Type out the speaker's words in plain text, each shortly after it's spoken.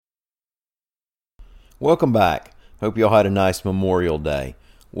Welcome back. Hope y'all had a nice Memorial Day.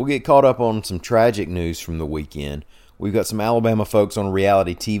 We'll get caught up on some tragic news from the weekend. We've got some Alabama folks on a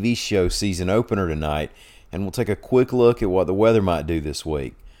reality TV show season opener tonight, and we'll take a quick look at what the weather might do this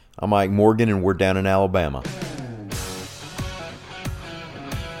week. I'm Mike Morgan, and we're down in Alabama.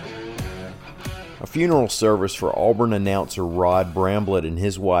 A funeral service for Auburn announcer Rod Bramblett and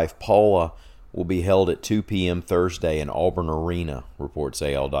his wife Paula will be held at 2 p.m. Thursday in Auburn Arena, reports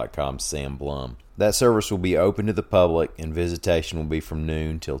AL.com's Sam Blum. That service will be open to the public, and visitation will be from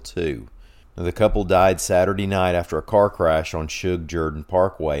noon till 2. Now, the couple died Saturday night after a car crash on Shug Jordan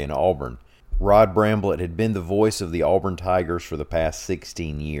Parkway in Auburn. Rod Bramblett had been the voice of the Auburn Tigers for the past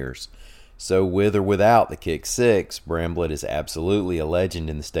 16 years. So with or without the kick six, Bramblett is absolutely a legend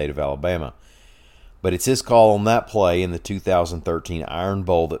in the state of Alabama. But it's his call on that play in the 2013 Iron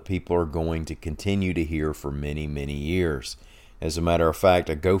Bowl that people are going to continue to hear for many, many years. As a matter of fact,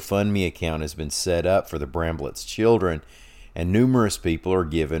 a GoFundMe account has been set up for the Bramblett's children, and numerous people are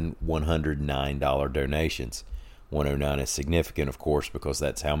given $109 donations. 109 is significant, of course, because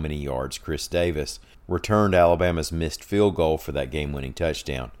that's how many yards Chris Davis returned Alabama's missed field goal for that game-winning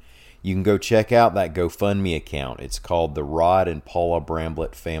touchdown. You can go check out that GoFundMe account. It's called the Rod and Paula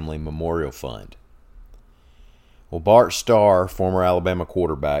Bramblett Family Memorial Fund. Well, Bart Starr, former Alabama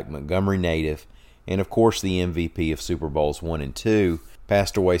quarterback, Montgomery native, and of course the MVP of Super Bowls 1 and 2,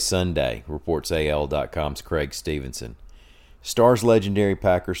 passed away Sunday, reports AL.com's Craig Stevenson. Starr's legendary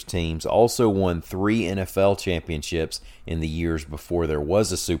Packers teams also won 3 NFL championships in the years before there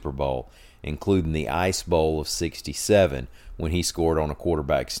was a Super Bowl, including the Ice Bowl of '67, when he scored on a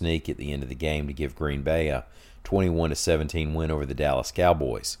quarterback sneak at the end of the game to give Green Bay a 21-17 win over the Dallas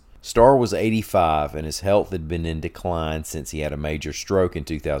Cowboys. Starr was 85, and his health had been in decline since he had a major stroke in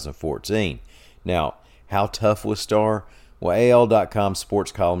 2014. Now, how tough was Starr? Well, AL.com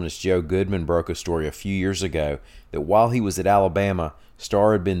sports columnist Joe Goodman broke a story a few years ago that while he was at Alabama,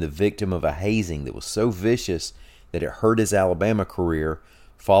 Starr had been the victim of a hazing that was so vicious that it hurt his Alabama career,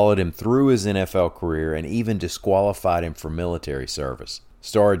 followed him through his NFL career, and even disqualified him for military service.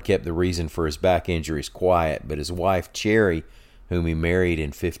 Starr had kept the reason for his back injuries quiet, but his wife, Cherry, whom he married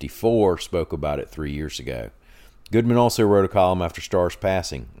in '54, spoke about it 3 years ago. Goodman also wrote a column after Starr's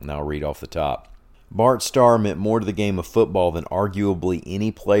passing, and I'll read off the top. Bart Starr meant more to the game of football than arguably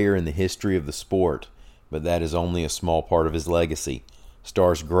any player in the history of the sport, but that is only a small part of his legacy.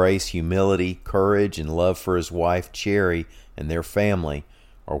 Starr's grace, humility, courage, and love for his wife, Cherry, and their family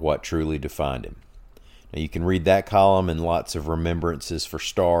are what truly defined him. Now, you can read that column and lots of remembrances for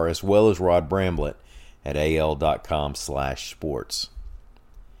Starr as well as Rod Bramblett at al.com/sports.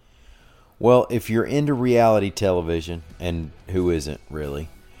 Well, if you're into reality television, and who isn't really,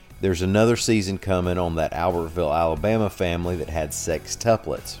 there's another season coming on that Albertville, Alabama family that had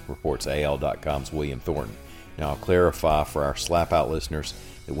sextuplets, reports AL.com's William Thornton. Now, I'll clarify for our slap-out listeners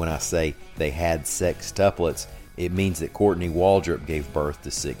that when I say they had sextuplets, it means that Courtney Waldrop gave birth to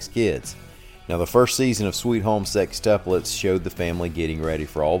 6 kids. Now, the first season of Sweet Home Sextuplets showed the family getting ready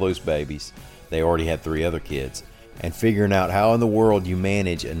for all those babies. They already had 3 other kids, and figuring out how in the world you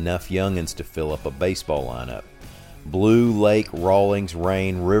manage enough youngins to fill up a baseball lineup. Blue, Lake, Rawlings,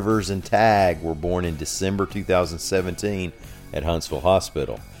 Rain, Rivers, and Tag were born in December 2017 at Huntsville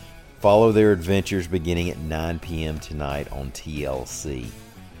Hospital. Follow their adventures beginning at 9 p.m. tonight on TLC.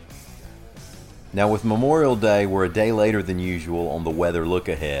 Now, with Memorial Day, we're a day later than usual on the weather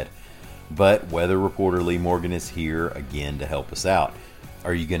look-ahead, but weather reporter Lee Morgan is here again to help us out.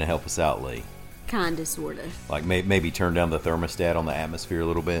 Are you going to help us out, Lee? Kinda, sorta. Like maybe turn down the thermostat on the atmosphere a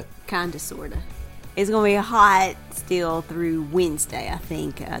little bit? Kinda, sorta. It's going to be hot still through Wednesday, I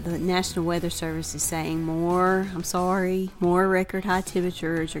think. The National Weather Service is saying more record high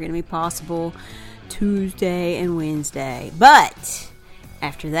temperatures are going to be possible Tuesday and Wednesday. But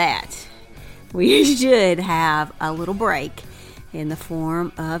after that, we should have a little break in the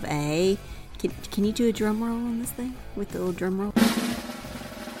form of a... Can you do a drum roll on this thing with the little drum roll?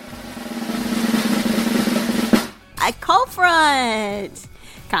 A cold front!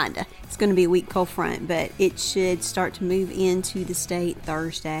 Kinda. It's going to be a weak cold front, but it should start to move into the state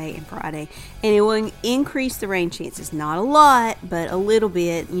Thursday and Friday, and it will increase the rain chances. Not a lot, but a little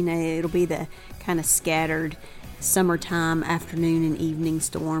bit. You know, it'll be the kind of scattered summertime afternoon and evening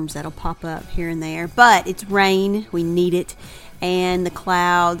storms that'll pop up here and there. But it's rain. We need it. And the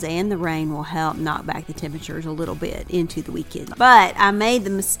clouds and the rain will help knock back the temperatures a little bit into the weekend. But I made the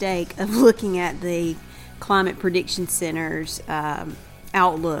mistake of looking at the Climate Prediction Center's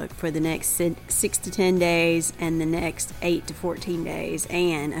outlook for the next 6 to 10 days and the next 8 to 14 days.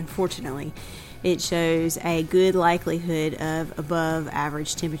 And unfortunately, it shows a good likelihood of above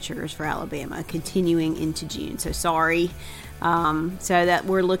average temperatures for Alabama continuing into June. So sorry. So that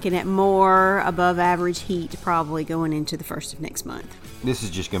we're looking at more above average heat probably going into the first of next month. This is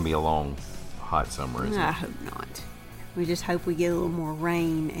just going to be a long, hot summer, isn't it? I hope not. We just hope we get a little more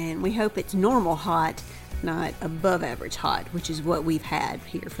rain, and we hope it's normal hot, not above average hot, which is what we've had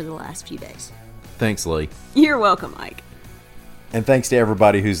here for the last few days. Thanks, Lee. You're welcome, Mike. And thanks to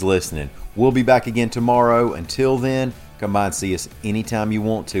everybody who's listening. We'll be back again tomorrow. Until then, come by and see us anytime you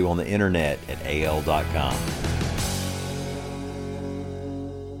want to on the internet at al.com.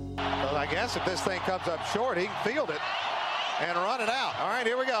 Well, I guess if this thing comes up short, he can field it and run it out. All right,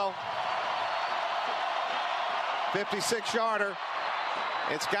 here we go. 56-yarder.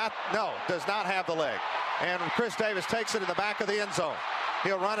 Does not have the leg. And Chris Davis takes it in the back of the end zone.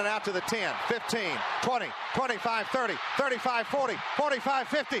 He'll run it out to the 10, 15, 20, 25, 30, 35, 40, 45,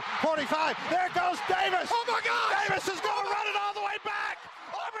 50, 45. There goes Davis. Oh, my God. Davis is going to run it all the way back.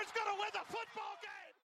 Auburn's going to win the football game.